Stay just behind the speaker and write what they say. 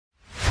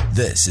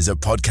This is a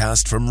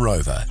podcast from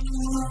Rover.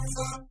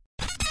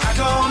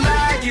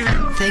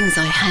 Things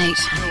I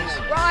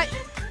hate. Right.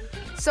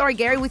 Sorry,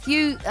 Gary, with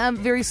you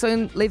very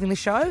soon leaving the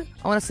show,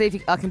 I want to see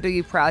if I can do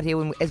you proud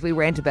here as we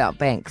rant about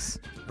banks.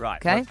 Right.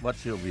 Okay.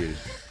 What's your view?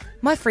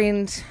 My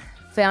friend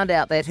found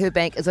out that her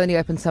bank is only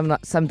open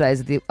some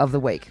days of the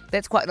week.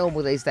 That's quite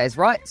normal these days,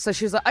 right? So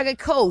she was like, okay,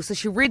 cool. So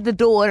she read the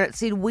door and it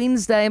said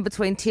Wednesday in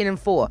between 10 and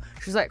 4.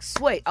 She was like,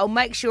 sweet, I'll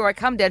make sure I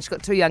come down. She's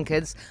got 2 young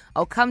kids.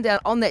 I'll come down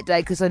on that day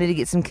because I need to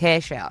get some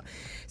cash out.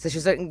 So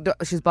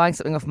she's buying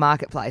something off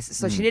Marketplace.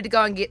 So she needed to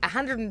go and get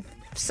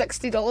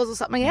 $160 or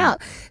something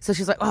out. So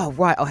she's like, oh,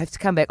 right, I'll have to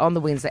come back on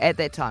the Wednesday at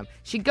that time.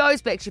 She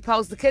goes back, she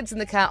pulls the kids in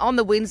the car on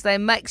the Wednesday,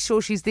 makes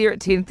sure she's there at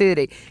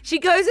 10:30. She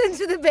goes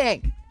into the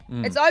bank.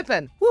 It's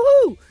open.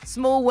 Woohoo!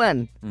 Small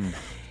win.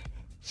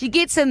 She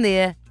gets in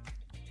there.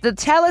 The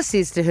teller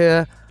says to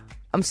her,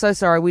 I'm so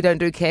sorry, we don't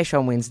do cash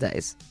on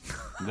Wednesdays.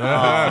 She's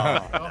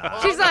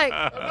like,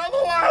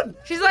 another one.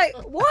 She's like,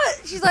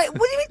 what? She's like,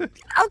 what do you mean?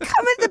 I'll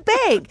come in the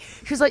bank.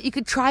 She's like, you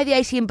could try the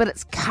ATM, but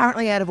it's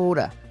currently out of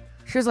order.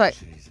 She was like,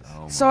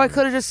 so I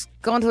could have just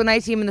gone to an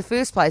ATM in the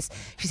first place.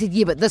 She said,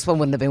 yeah, but this one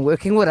wouldn't have been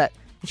working, would it?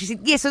 And she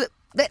said, yeah, so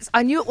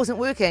I knew it wasn't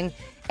working,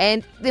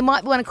 and there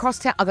might be one across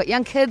town. I've got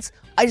young kids.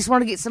 I just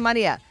want to get some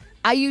money out.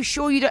 Are you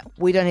sure you don't?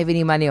 We don't have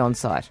any money on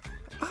site.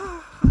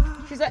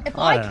 She's like, if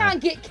I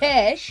can't get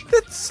cash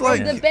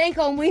from the bank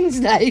on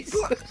Wednesdays.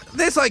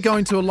 That's like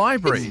going to a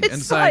library It's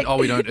and saying, like-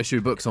 we don't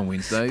issue books on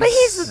Wednesdays. But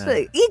here's the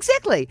thing.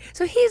 Exactly.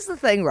 So here's the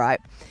thing, right?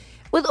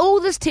 With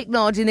all this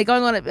technology, and they're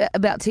going on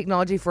about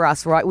technology for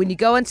us, right?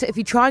 If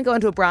you try and go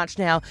into a branch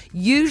now,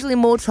 usually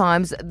more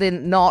times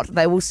than not,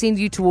 they will send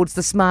you towards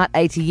the smart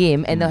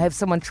ATM and they'll have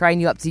someone train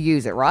you up to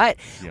use it, right?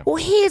 Yeah. Well,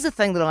 here's the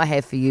thing that I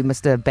have for you,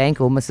 Mr.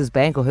 Bank or Mrs.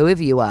 Bank or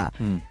whoever you are.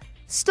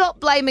 Stop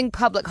blaming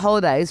public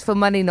holidays for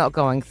money not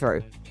going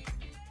through.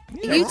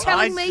 Are you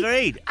telling me?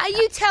 Agreed. Are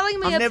you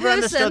telling me I've never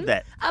understood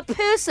that. A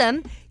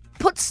person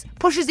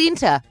pushes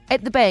enter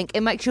at the bank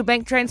and makes your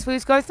bank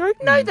transfers go through?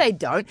 No, they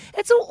don't.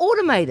 It's all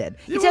automated.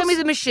 You telling me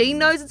the machine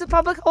knows it's a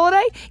public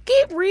holiday?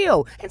 Get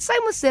real. And same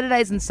with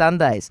Saturdays and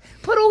Sundays.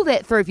 Put all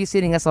that through if you're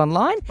sending us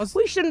online.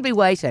 We shouldn't be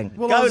waiting.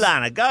 Go,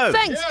 Lana, go.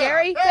 Thanks,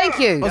 Gary. Thank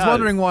you. I was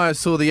wondering why I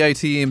saw the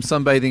ATM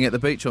sunbathing at the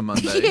beach on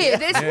Monday. Yeah,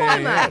 that's why,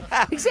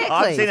 mate. Exactly.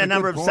 I've seen a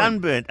number of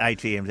sunburnt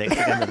ATMs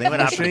actually. They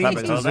went up to Machines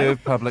public holiday.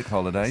 deserve public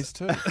holidays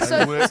too.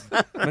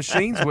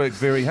 Machines work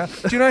very hard.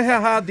 Do you know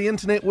how hard the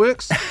internet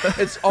works?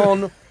 It's on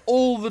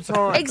all the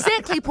time.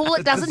 Exactly, Paul.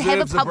 It doesn't have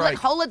a deserves a public break.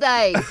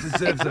 holiday. It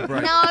deserves a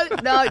break.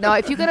 No.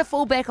 If you're going to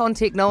fall back on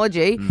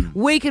technology,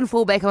 we can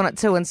fall back on it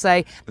too and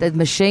say the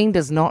machine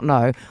does not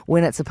know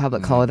when it's a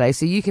public holiday,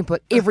 so you can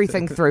put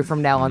everything through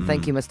from now on.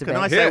 Thank you, Mr. Can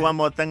I Banks. say one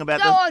more thing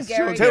about Go on, this?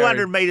 Gary.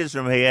 200 metres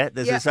from here,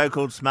 there's Yeah. a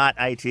so-called smart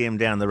ATM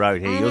down the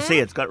road here. You'll see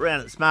it's got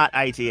round it, smart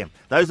ATM.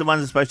 Those are the ones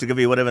that are supposed to give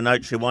you whatever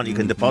notes you want. You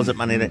can deposit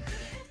money in it.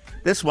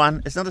 This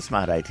one, it's not a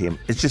smart ATM.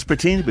 It's just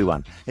pretending to be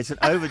one. It's an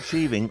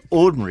overachieving,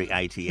 ordinary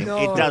ATM. No.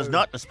 It does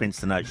not dispense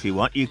the notes you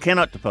want. You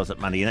cannot deposit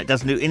money in it. It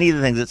doesn't do any of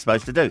the things it's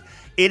supposed to do.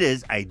 It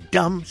is a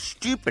dumb,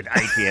 stupid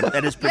ATM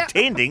that is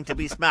pretending to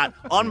be smart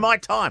on my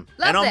time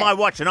Love and on that. my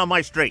watch and on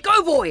my street.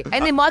 Go, boy.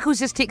 And then Michael's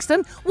just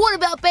texting, what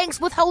about banks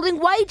withholding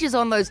wages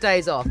on those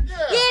days off?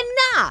 Yeah,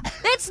 nah.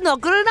 That's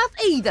not good enough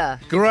either.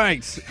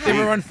 Great.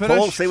 Everyone finished?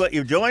 Paul, see what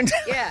you've joined?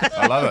 Yeah.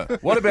 I love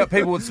it. What about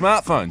people with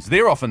smartphones?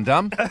 They're often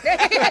dumb.